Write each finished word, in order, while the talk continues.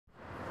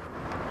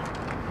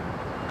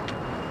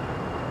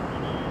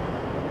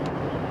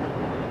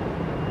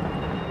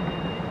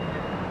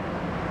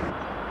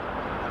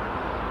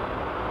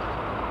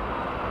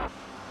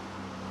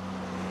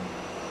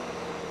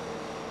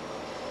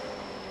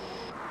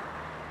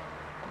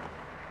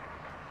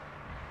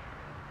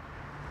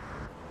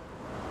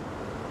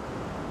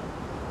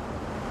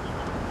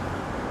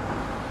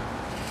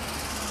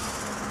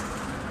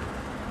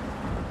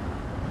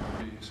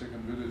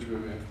village where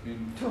we have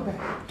been.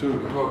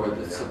 Pullback.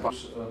 It's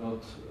are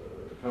not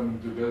coming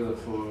together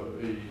for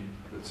a,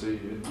 let's say,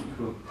 an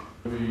equal.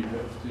 We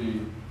have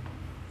the,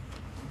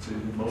 let's say,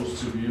 the most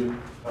severe.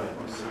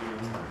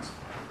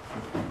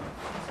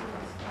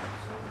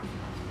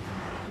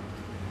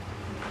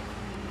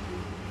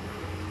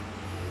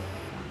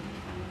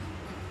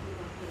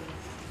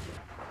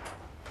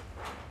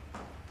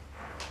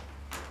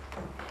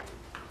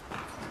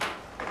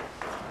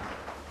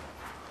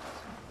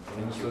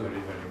 Thank you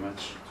very much.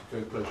 It's a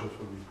great pleasure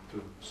for me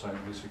to sign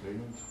this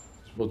agreement.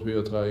 What we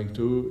are trying to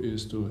do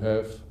is to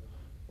have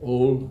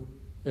all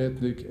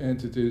ethnic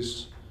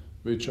entities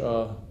which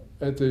are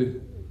at the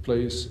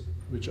place,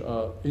 which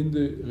are in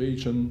the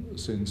region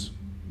since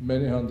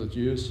many hundred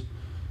years,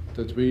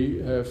 that we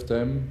have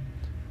them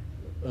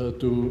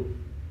to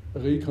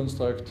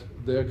reconstruct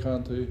their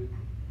country,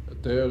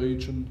 their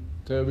region,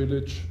 their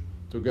village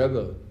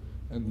together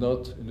and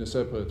not in a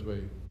separate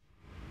way.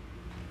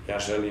 Ja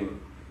želim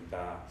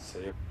da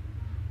se...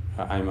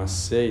 I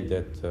must say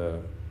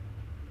that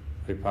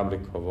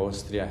Republic of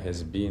Austria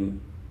has been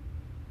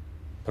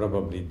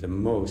probably the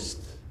most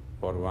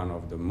or one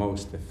of the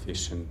most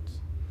efficient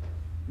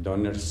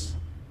donors.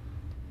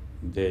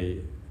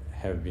 They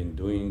have been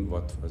doing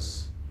what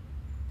was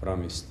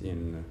promised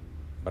in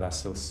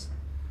Brussels,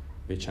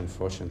 which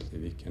unfortunately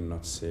we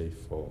cannot say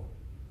for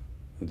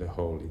the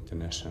whole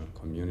international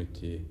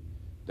community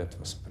that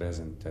was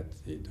present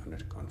at the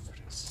donor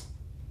conference.